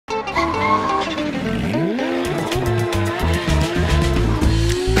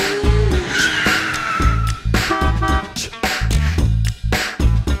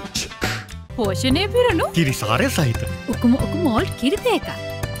පෝෂණය පිරුණු කිරිසාරය සහිත උකුම මෝල් කිරිතේක.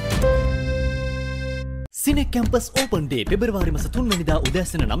 සිනේ කැම්පස් ඕපන් ඩේ පෙබරවාරි මාස 3 වෙනිදා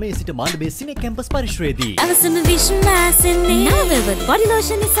උදෑසන 9 සිට මාළඹේ සිනේ කැම්පස් පරිශ්‍රයේදී. අවසම විශ්වාසනේ නවවර්ත් බොඩි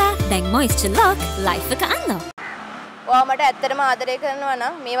ලෝෂන් නිසා දැන් මොයිස්චර් ලොක් ලයිෆ් එක අන්ලොක්. ඔයා මට ඇත්තටම ආදරය කරනවා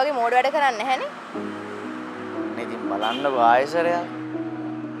නම් මේ වගේ මෝඩ වැඩ කරන්නේ නැහැනේ. නේ ඉතින් බලන්නකො ආයෙසරයක්.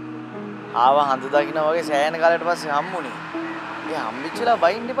 ආව හඳ දකින්න වගේ සෑහෙන කාලයකට පස්සේ හම්බුනේ. ඒ හම්බෙච්චලා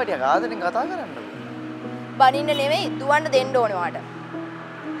බයින් දෙපටියක් ආදරෙන් කතා කරන්නකො. බනින්න නෙවෙයි දුවන්න දෙන්න ඕනේ වාට.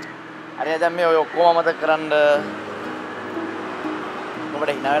 හරි දැන් මේ ඔය ඔක්කොම මතක කරන්න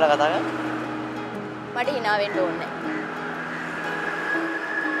ඔබට hina වෙලා කතා කරන්න. මට hina වෙන්න ඕනේ නැහැ.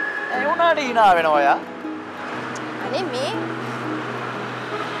 ඒ උනාට hina වෙනවා ඔයා. අනේ මේ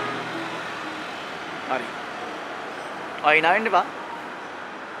හරි. ඔය hina වෙන්න බා.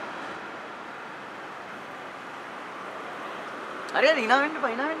 හරි hina වෙන්න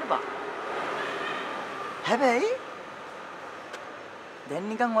බා. හැබැයි දැන්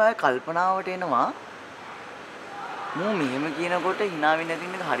නිකන් ඔයා කල්පනාවට එනවා මෝ මෙහෙම කියනකොට hina වෙන්නේ නැති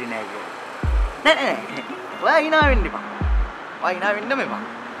ඉන්න එක හරි නෑ කියලා. නෑ. ඔයා hina වෙන්න එපා. ඔයා hina වෙන්න මෙපා.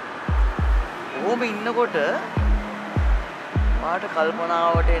 ඕම ඉන්නකොට ඔයාට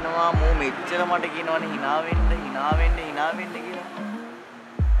කල්පනාවට එනවා මෝ මෙච්චර මට කියනවනේ hina වෙන්න කියලා.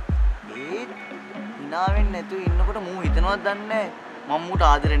 ඒත් hina වෙන්නේ නැතුව ඉන්නකොට මෝ හිතනවත් දන්නේ මම මූට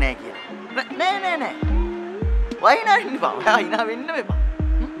ආදරේ නෑ කියලා. නෑ. ඔයා hina වෙන්න එපා. ඔයා hina වෙන්න මෙපා.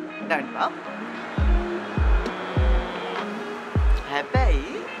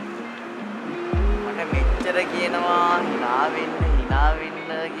 හැබැයි මට මෙච්චර කියනවා hina වෙන්න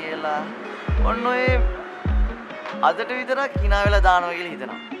කියලා. ඔන්න ඔය අදට විතරක් hina වෙලා දානවා කියලා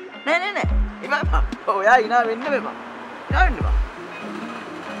හිතනවා. නෑ. එපා. ඔයා hina වෙන්න මෙපා. hina වෙන්න එපා.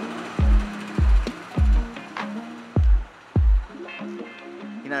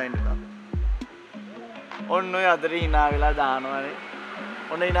 hina වෙන්න එපා. ඔන්න ඔය අදට hina වෙලා දානවානේ.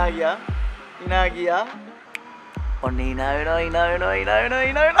 ඔන්න hina ගියා. ඔන්න hina වෙනවා.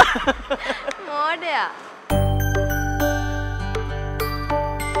 මෝඩයා.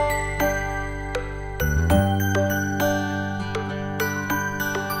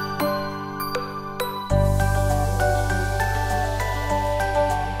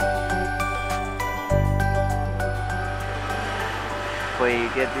 කොයි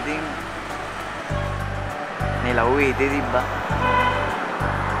හිටියත් ඉතින් මේ ලව්වේ හිතේ තිබ්බා.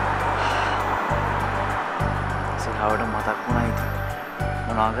 සරාවට මතක් වුණා ඉතින්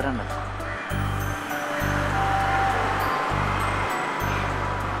මොනවා කරන්නද?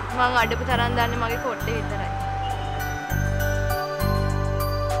 මං අඩපු තරම් දන්නේ මගේ කොට්ටේ විතරයි.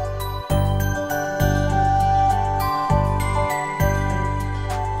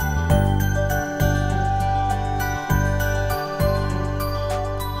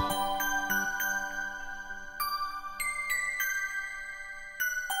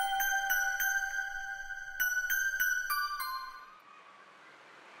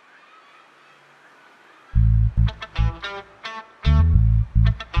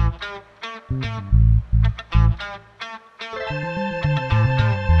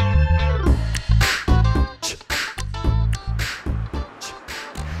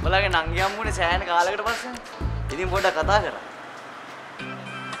 බලගේ නංගි හම්බුනේ සෑහෙන කාලයකට පස්සේ. ඉතින් පොඩ්ඩක් කතා කරා.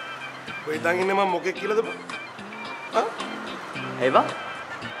 ඔය ඉඳන් ඉන්නේ මම මොකෙක් කියලාද බං? ඇයි බං?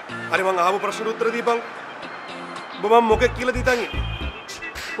 හරි මං අහපු ප්‍රශ්නෙට උත්තර දීපන්. ඔබ මම මොකෙක් කියලාද ඉඳන් ඉන්නේ?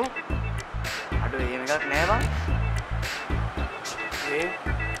 අඩෝ එහෙම එකක් නෑ බං.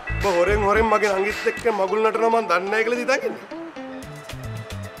 ඔබ හොරෙන් මගේ නංගිත් එක්ක මගුල් නටනවා මං දන්නේ නැහැ කියලා ඉඳන් ඉන්නේ.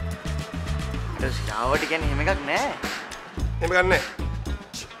 අඩෝ ශ්‍රාවට කියන්නේ එහෙම එකක් නෑ. එහෙම ගන්නෑ.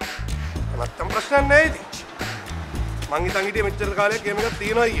 නැත්තම් ප්‍රශ්නයක් නෑ ඉතින්. මං හිතන් හිටියේ මෙච්චර කාලයක් එහෙම එකක්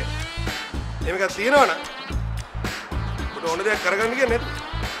තියෙනවා අයියා. එහෙම එකක් තියෙනවනම් ඔබට ඕන දෙයක් කරගන්න කියන්නේ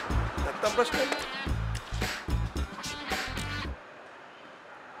නැත්තම් ප්‍රශ්නයක් නෑ.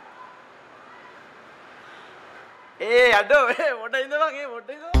 අඩෝ මොඩ ඉඳපන් මොඩ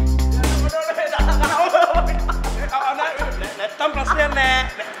ඉඳපන්. නැත්තම් ප්‍රශ්නයක් නෑ.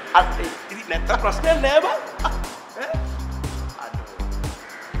 ඉතින් නැත්තම් ප්‍රශ්නයක් නෑ බං.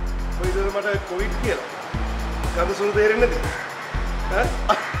 කොයිද මට කොවිඩ් කියලා? ගඳ සුළු තේරෙන්නේ නැති.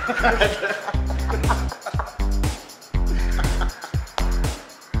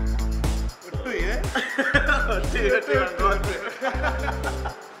 ඔට්ටුයි ඈ? ඔට්ටුයි.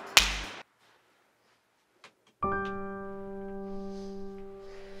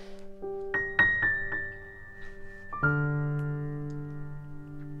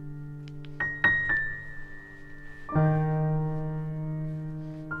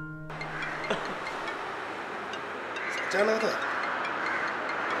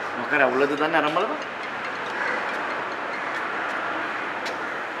 මොකක්ද අවුලද දන්නේ අරන් බලපන්.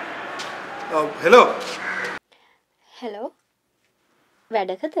 හෙලෝ. හෙලෝ.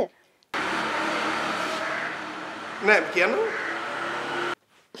 වැඩකද? නෑ කියන්න.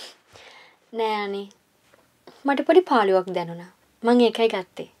 නෑ අනේ. මට පොඩි පාළුවක් දැනුණා. මං ඒකයි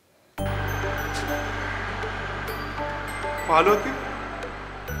ගත්තේ. පාළුවක්?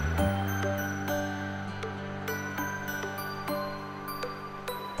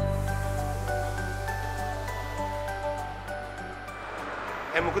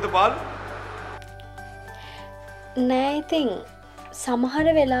 මොකද පාළු? නෑ ඉතින් සමහර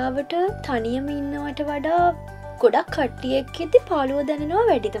වෙලාවට තනියම ඉන්නවට වඩා ගොඩක් කට්ටියක් එක්ක පාළුව දැනෙනවා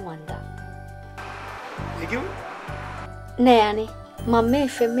වැඩිද මන්දා. නෑ අනේ මම මේ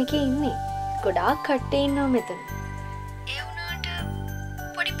FM එකේ ඉන්නේ. ගොඩාක් කට්ටිය ඉන්නවා මෙතන. ඒ වුණාට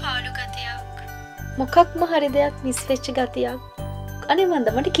පොඩි පාළු ගතියක්. මොකක්ම හරි දෙයක් මිස් වෙච්ච ගතියක්. අනේ මන්ද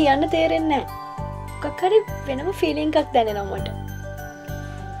මට කියන්න තේරෙන්නේ නෑ. මොකක් හරි වෙනම ෆීලිං එකක් දැනෙනවා මට.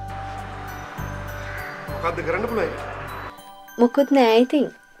 මොකද්ද කරන්න පුළුවන්? මොකුත් නෑ ඉතින්.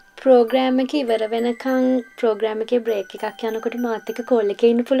 ප්‍රෝග්‍රෑම් එක ඉවර වෙනකන් ප්‍රෝග්‍රෑම් එකේ බ්‍රේක් එකක් යනකොට මාත් එක්ක කෝල් එකේ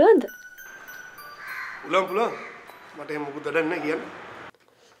ඉන්න පුළුවන්ද? පුළුවන්. මට එහෙම මොකුත් වැඩක් නෑ කියන්න.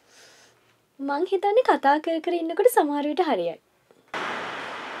 මං හිතන්නේ කතා කර කර ඉන්නකොට සමහර විට හරියයි.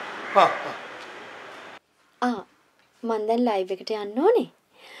 මං දැන් ලයිව් එකට යන්න ඕනේ.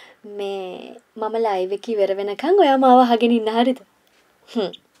 මම ලයිව් එක ඉවර වෙනකන් ඔයා මාව අහගෙන ඉන්න හරිද?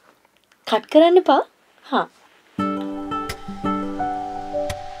 කට් කරන්න එපා.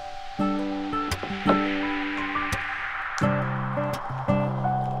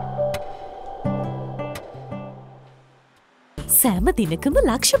 සෑම දිනකම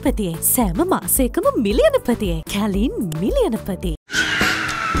ලක්ෂපතියේ සෑම මාසයකම මිලියනපතියේ කැලින් මිලියනපති.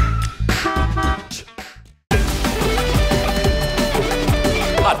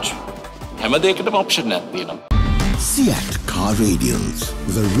 හැම දෙයකටම ඔප්ෂන් එකක් තියෙනවා. Seat Car Radials.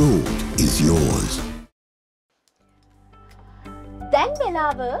 The road is yours. දැන්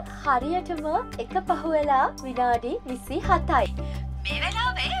වෙලාව හරියටම එක පහුවෙලා විනාඩි 27යි. මේ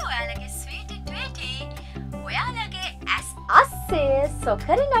වෙලාවේ ඔයාලගේ ස්වීටි ට්වීටි ඔයාලගේ අස්සේ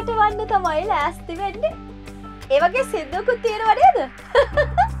සොකරි නටවන්න තමයි ලෑස්ති වෙන්නේ. ඒ වගේ සිද්දකුත් තියෙනව නේද?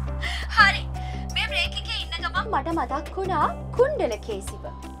 හරි. මේ බ්‍රේක් එකේ ඉන්න ගමන් මට මතක් වුණා කුණ්ඩලකේසිව.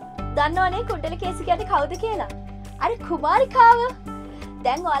 දන්නවනේ කුණ්ඩලකේසි කියන්නේ කවුද කියලා? අර කුමාරිකාව.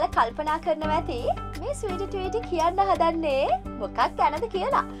 දැන් ඔයාලා කල්පනා කරනවා ඇති මේ ස්වීටි ට්වීටි කියන්න හදන්නේ මොකක් ගැනද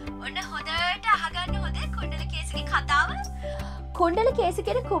කියලා. ඔන්න හොඳට අහගන්න හොඳේ කුණ්ඩලකේසිගේ කතාව. කුණ්ඩලකේසි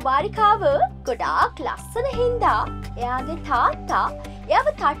කියන කුමාරිකාව ගොඩාක් ලස්සන හින්දා එයාගේ තාත්තා එයාව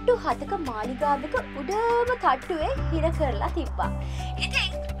තට්ටු 7ක මාලිගාවක උඩම තට්ටුවේ හිර කරලා තිබ්බා.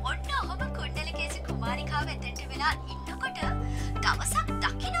 ඉතින් ඔන්න ඔහොම කුණ්ඩලකේසි කුමාරිකාව එතෙන්ට වෙලා ඉන්නකොට දවසක්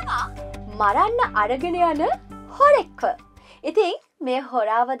දකිනවා මරන්න අරගෙන යන හොරෙක්ව. ඉතින් මේ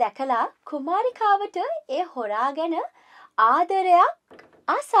හොරාව දැකලා කුමාරිකාවට ඒ හොරා ගැන ආදරයක්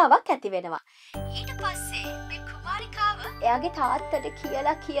ආසාවක් ඇති වෙනවා. ඊට පස්සේ මේ කුමාරිකාව එයාගේ තාත්තට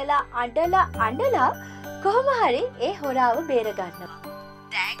කියලා අඬලා කොහොම හරි ඒ හොරාව බේර ගන්නවා.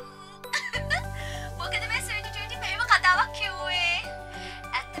 දැන් මොකද මේ ස්වීටි ට්වීටි මෙහෙම කතාවක් කිව්වේ?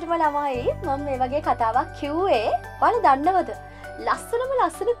 ඇත්තටම ළමයි මම මේ වගේ කතාවක් කිව්වේ ඔයාලා දන්නවද?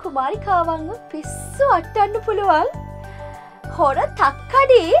 ලස්සන කුමාරිකාවන්ව පිස්සු අට්ටන්න පුළුවන් හොර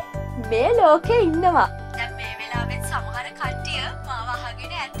තක්කඩි මේ ලෝකේ ඉන්නවා. දැන් මේ වෙලාවෙත් සමහර කට්ටිය මාව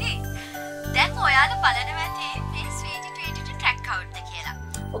අහගෙන ඇති. දැන් ඔයාලා බලනවා ඇති මේ ස්වීටි ට්වීටි ට්‍රැක් අවුට් එක කියලා.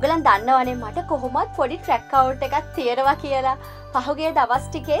 ඔයගලන් දන්නවනේ මට කොහොමත් පොඩි ට්‍රැක් අවුට් එකක් තියෙනවා කියලා. පහුගිය දවස්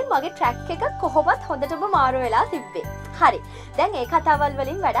ටිකේ මගේ ට්‍රැක් එක කොහොමත් හොඳටම මාරු වෙලා තිබ්බේ. හරි. දැන් ඒ කතාවල්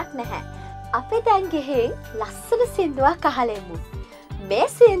වලින් වැඩක් නැහැ. අපි දැන් ගිහින් ලස්සන සින්දුවක් අහලෙමු. මේ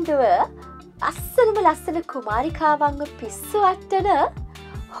සින්දුව ලස්සන කුමාරිකාවන්ව පිස්සු අට්ටන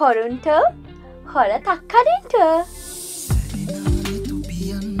හොරුන්ට හොර තක්කඩින්ට.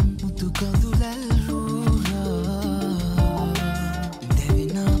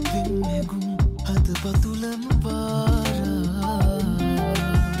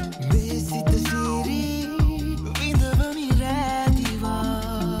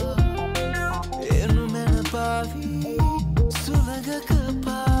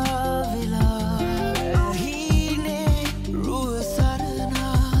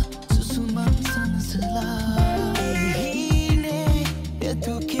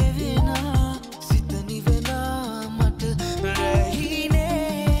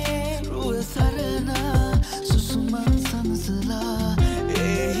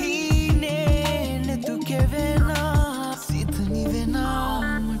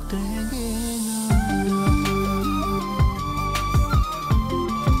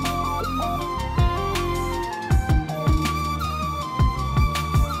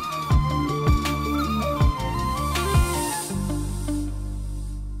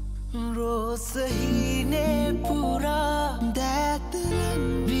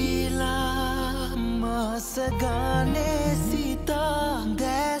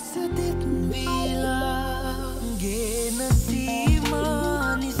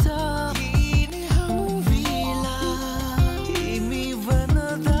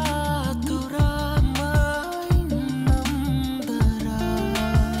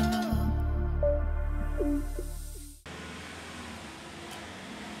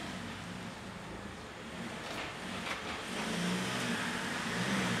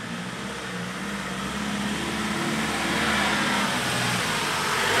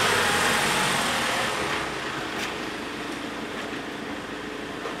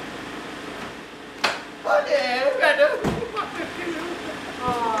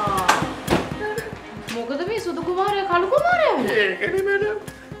 ඒකනේ මැඩම්.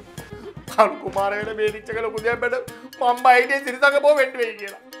 කල් කුමාරයනේ මේ නිච්ච කළ කුදියා මැඩම්. මම බයිනේ සිරිසංග බෝ වෙන්න වෙයි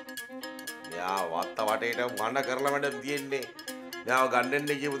කියලා. යා වත්ත වටේට වණ්ඩ කරලා මැඩම් තියෙන්නේ. මෙයාව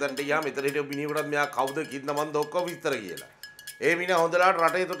ගන්නෙන්නේ කියපු තැනට ගියාම මෙතන හිටපු මිනිහෙකුටත් මෙයා කවුද කින්ද මන්ද ඔක්කොම විස්තර කියලා. ඒ මිනිහා හොඳලාට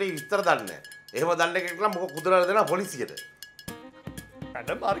රටේ තොටේ විස්තර දන්නේ නැහැ. එහෙම දන්නේ කෙනෙක් නම් මොකක් කුදලා දෙනවා පොලිසියට.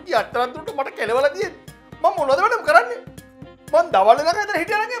 මැඩම් අරකි අට්ටරන්තුන්ට මට කෙලවලා තියෙන්නේ. මම මොනවද මැඩම් කරන්නේ? මම දවල් වෙනකන් ඇතර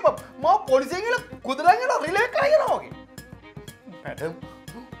හිටියා නම් මම පොලිසියෙන් ගිහලා කුදලා යන රිලේ කරා යනවා වගේ. මැඩම්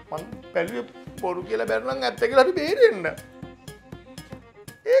මම බැලුවේ බොරු කියලා බැරනම් ඇත්ත කියලා හරි බේරෙන්න.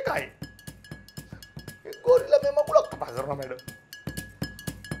 ඒකයි. ඒ ගොරිලා මේ මකුලක් කතා කරනවා මැඩම්.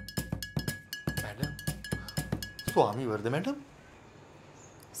 මැඩම් ස්වාමී වර්ධ මැඩම්.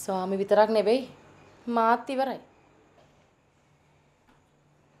 ස්වාමී විතරක් නෙවෙයි මාත් ඉවරයි.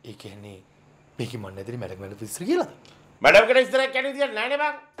 ඒ කියන්නේ මේක මන් නැදරි මැඩම් වල විස්තර කියලා. මැඩම් කෙනෙක් ඉස්සරහ කියන්නේ විදියට නෑනේ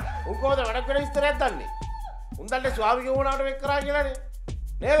බං. උන් කොහොමද මැඩම් කෙනෙක් ඉස්සරහක් දන්නේ? උන් දන්නේ ස්වාමීගේ වුණාට වෙක් කරා කියලානේ.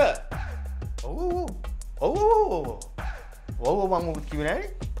 නේද? ඔව් මම මොකද කිව්වේ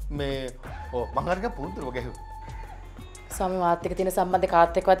නෑනේ. මේ මං හරියට පුරුද්දව ගැහුවා. ස්වාමී මාත් එක්ක තියෙන සම්බන්ධය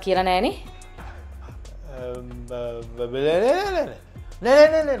කාත් එක්කවත් කියලා නෑනේ.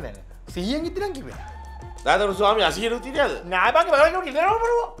 නෑ. 100න් ඉතින් කිව්වේ. දාතරු ස්වාමී 80 රුත් ඉතියද? නෑ බං බලන්න ඉතින්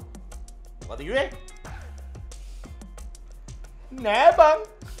බරුව. මොකද කිව්වේ? නෑ බං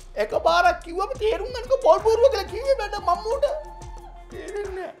එකපාරක් කිව්වම තේරුම් ගන්නකො පොල් පොරුව කියලා කිව්වේ මැඩම් මම්මුට.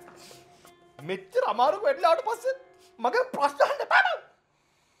 තේරෙන්නේ නෑ. මෙච්චර අමාරුක වෙట్లాවට පස්සේ මගේ ප්‍රශ්න අහන්න බෑ බං.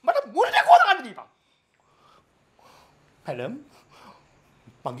 මට මුල්ලේ කොහොමද ගන්න දීපන්. මැඩම්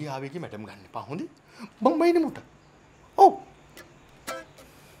මගේ ආවේගේ මැඩම් ගන්න එපා හොඳේ. මම බයිනේ මුට. ඔව්.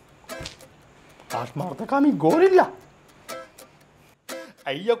 ආත්මාර්ථකාමී ගෝරිල්ලා.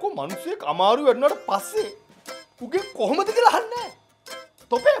 අයියකෝ මිනිස්සෙක් අමාරු වෙනවට පස්සේ උගේ කොහොමද කියලා අහන්නේ.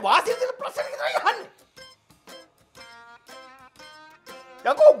 තොපේ වාසිය දෙන ප්‍රශ්න විතරයි අහන්නේ.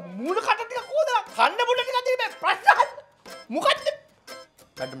 යකෝ මූණ කට ටික කොහොද කන්න බොන්න ටික දෙන්න ප්‍රශ්න අහන්න. මොකද්ද?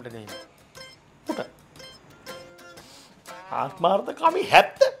 මැඩම්ට නෙයි. පුත. ආත්මාර්ථකාමී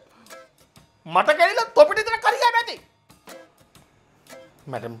හැත්ත. මට කැරිලා තොපිට දෙන කරියා මැති.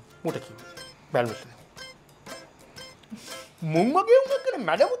 මැඩම් මුට කිව්වා. බැලුවත්. මුන් වගේ උන් එක්කනේ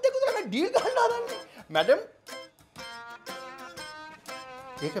මැඩමුත් එක්ක තමයි ඩීල් ගන්න හදන්නේ. මැඩම්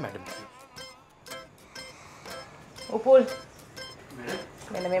ඒක මැඩම් උපුල්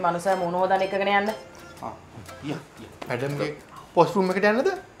මෙන්න මේ මනුස්සයා මොන හොදන එකගෙන යන්න. මැඩම්ගේ පොස්ට් රූම් එකට යන්නද?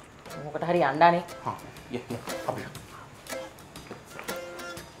 මොකට හරි යන්නනේ. අපි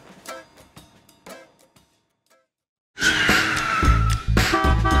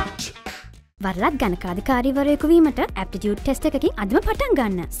වරලත් ගණකාධිකාරීවරයෙකු වීමට ඇප්ටිටියුඩ් ටෙස්ට් එකකින් අදම පටන්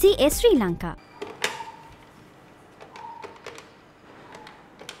ගන්න. CS ශ්‍රී Lanka.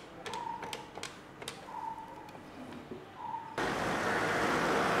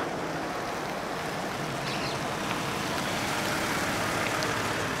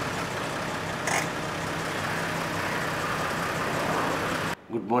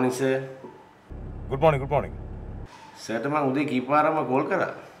 Good morning sir. Good morning. Sir මම උදේ කීපාරම කෝල්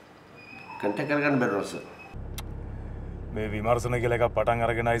කරා. කන්ටැක්ට් කරගන්න බැරුණා සර්. මේ විමර්ශන කියලා එකක් පටන්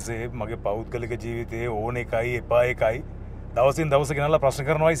අරගෙන ආයිසේ මගේ පෞද්ගලික ජීවිතයේ ඕන එකයි එපා එකයි දවසින් දවස ගෙනල්ලා ප්‍රශ්න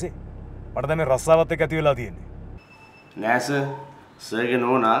කරනවා ආයිසේ. මට දැන් මේ රස්සාවත් එක්ක ඇති වෙලා තියෙන්නේ. නෑ සර්. සර්ගේ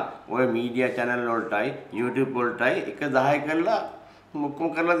නෝනා ඔය මීඩියා channel වලටයි YouTube වලටයි 1-10 කරලා මොකම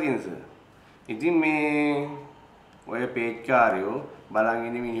කරලා තියෙනවා සර්. ඉතින් මේ ඔය පේජ් කාර්යෝ බලන්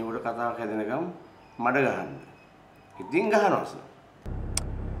ඉන්නේ මිනිහුට කතාවක් හැදෙනකම් මඩ ගහන්න. ඉතින් ගහනවා සර්.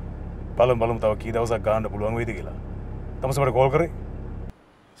 බලමු තව කී දවසක් ගන්න පුළුවන් වෙයිද කියලා. තමස මට කෝල් කරේ.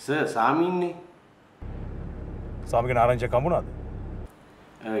 සර් සාමි ඉන්නේ. සාමිගේ ආරංචියක් හම්බුණාද?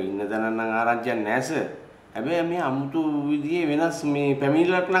 ඉන්න දැන නම් ආරංචියක් නෑ සර්. හැබැයි මේ අමුතු විදිහේ වෙනස් මේ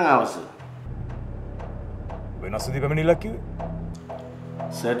පැමිණිල්ලක් නම් ආවස. වෙනස් විදිහේ පැමිණිල්ලක් කිව්වේ?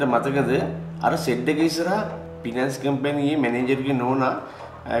 සර්ට මතකද අර සෙඩ් එක ඉස්සරහා ෆිනන්ස් කම්පැනියේ මැනේජර්ගේ නෝනා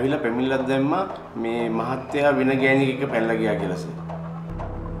ඇවිල්ලා පැමිණිල්ලක් දැම්මා මේ මහත්තයා වෙන ගෑණියෙක් එක්ක පැනලා ගියා කියලා සර්.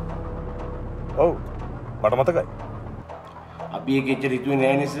 ඔව් මට මතකයි. අපි ඒක එච්චර හිතුවේ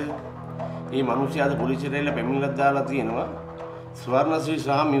නෑනේ සර්. මේ මිනිස්යාද පොලිසියට ඇවිල්ලා පැමිණිල්ලක් දාලා තියෙනවා. ස්වර්ණශ්‍රී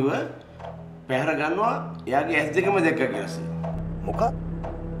ස්වාමීව පැහැර ගන්නවා එයාගේ ඇස් දෙකම දැක්කා කියලා සර්. මොකක්?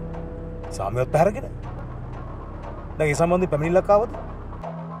 ස්වාමියවත් පැහැරගෙන? දැන් ඒ සම්බන්ධයෙන් පැමිණිල්ලක් ආවද?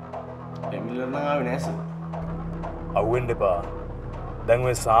 පැමිණිල්ල නම් ආවේ නෑ සර්. අවුෙන්න එපා. දැන්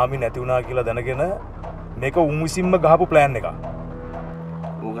ඔය සාමි නැති වුණා කියලා දැනගෙන මේක උන් විසින්ම ගහපු ප්ලෑන් එකක්.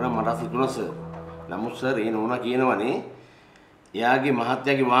 ඕක නම් මට හිතුණා සර්. නමුත් සර් ඒ නෝනා කියනවනේ එයාගේ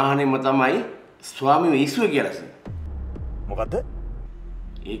මහත්තයාගේ වාහනේම තමයි ස්වාමීව ඉස්සුවේ කියලා සර්. මොකද්ද?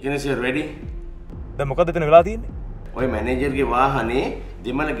 ඒකනේ සර් වැඩි. දැන් මොකද්ද එතන වෙලා තියෙන්නේ? ඔය මැනේජර්ගේ වාහනේ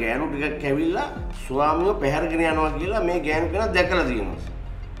දෙමළ ගෑනු ටිකක් ඇවිල්ලා ස්වාමියෝ පැහැරගෙන යනවා කියලා මේ ගෑනු කෙනා දැකලා තියෙනවා.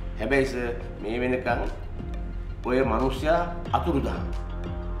 හැබැයි සර් මේ වෙනකන් ඔය මිනිස්සයා අතුරුදහන්.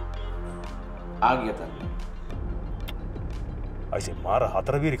 ආගියතත්. අයිසේ මාර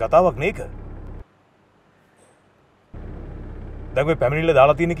හතරවීරි කතාවක් නේක. දැන් ඔය පැමිණිල්ල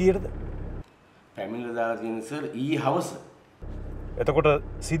දාලා තියෙන කීයටද? පැමිණිල්ල දාලා තියෙන සර් ඊයේ හවස. එතකොට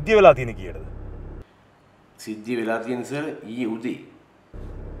සිද්ධිය වෙලා තියෙන කීයටද? සිද්ධිය වෙලා තියෙන සර් ඊයේ උදේ.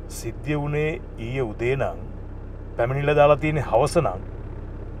 සිද්ධිය වුණේ ඊයේ උදේ නම් පැමිණිල්ල දාලා තියෙන්නේ හවස නම්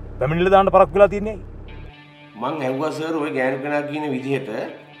පැමිණිල්ල දාන්න පරක් වෙලා තියන්නේ ඇයි? මං ඇහුවා සර් ඔය ගෑනු කෙනා කියන විදිහට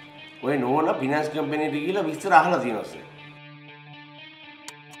ඔය නෝනා ෆිනෑන්ස් කම්පැනිට ගිහලා විස්තර අහලා තියෙනවා සර්.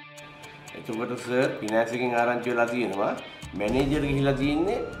 එතකොට සර් ෆිනෑන්ස් එකෙන් ආරංචි වෙලා තියෙනවා මැනේජර් ගිහිලා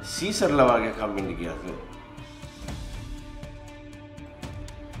තියෙන්නේ සීසර්ලා වගේ කම්පැනි කියලා සර්.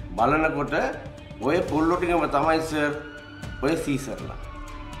 බලනකොට ඔය පොල්ලෝ ටිකම තමයි සර් ඔය සීසර්ලා.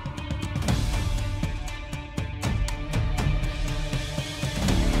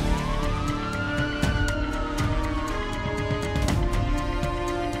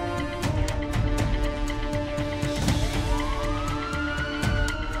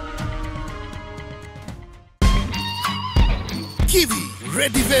 Kiwi,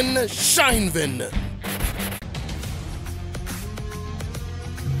 ready වෙන්න, shine වෙන්න.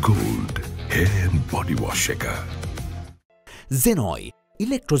 Gold hair and body wash එක. Zenoy,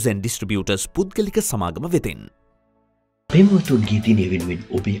 Electrozen Distributors පුද්ගලික සමාගම වෙතින්. පෙම්වතුන්ගේ දිනය වෙනුවෙන්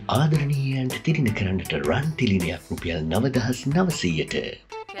ඔබේ ආදරණීයයන්ට තිරින කරන්නට රන් තිලිනයක් රුපියල් 9900ට.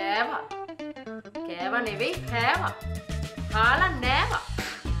 කෑවා නෙවෙයි කෑවා. කාලා නෑවා.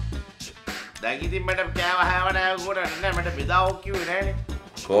 දැන් ඉතින් මට කෑවා හැව නෑ උකට නෑ මට බෙදාවෝ කිව්වේ නෑනේ.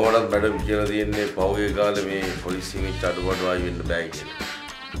 කොහොමද මැඩම් කියලා තියෙන්නේ පහුගිය කාලේ මේ පොලිසියෙන් ඉච්ච අඩුපාඩු ආයි වෙන්න බෑ කියලා.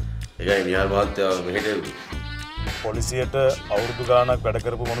 ඒකයි නිහාල් මහත්තයා මෙහෙට එන්නේ. පොලිසියට අවුරුදු ගාණක් වැඩ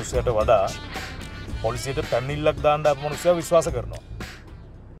කරපු මිනිස්සුන්ට වඩා පොලිසියට පැමිණිල්ලක් දාන්න ආපු මිනිස්සුන්ව විශ්වාස කරනවා.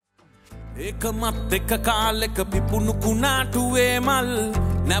 ඒකමත් එක කාලෙක පිපුණු කුණාටුවේ මල්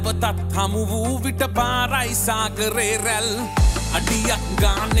නැවතත් හමු වූ විට පාරයි සාගරේ රැල් අඩියක්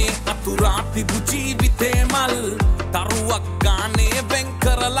ගානේ අතුරා තිබු ජීවිතේ මල් තරුවක් ගානේ වෙන්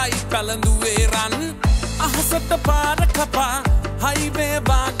කරලයි පැලඳුවේ රන් අහසට පාර කපා හයිවේ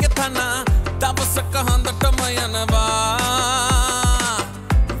වාගේ තනා දවසක හඳටම යනවා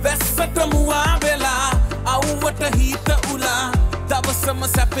වැස්සට මුවා වෙලා අවුවට හිත උලා දවසම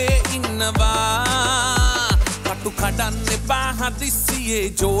සැපේ ඉන්නවා කටු කඩන්න එපා හදිස්සියේ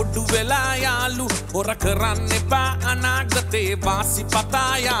ජෝඩු වෙලා යාලු හොර කරන්න එපා අනාගතේ වාසි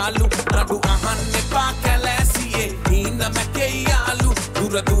පතා යාලු නඩු අහන්න එපා කැලෑසියේ හීන මැකේ යාලු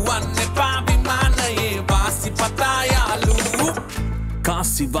දුර දුවන්න එපා විමානයේ වාසි පතා යාලු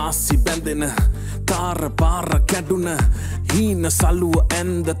කාසි වාසි බැඳෙන තාර පාර කැඩුන හීන සලුව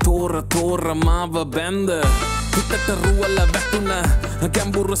ඇන්ද තෝර තෝර මාව බැන්ද හිතට රුවල වැටුන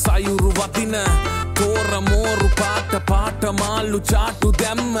ගැඹුරු සයුරු වදින තෝර මෝරු පාට පාට මාළු චාටු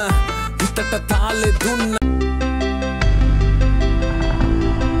දැම්ම හිතට තාලෙ දුන්න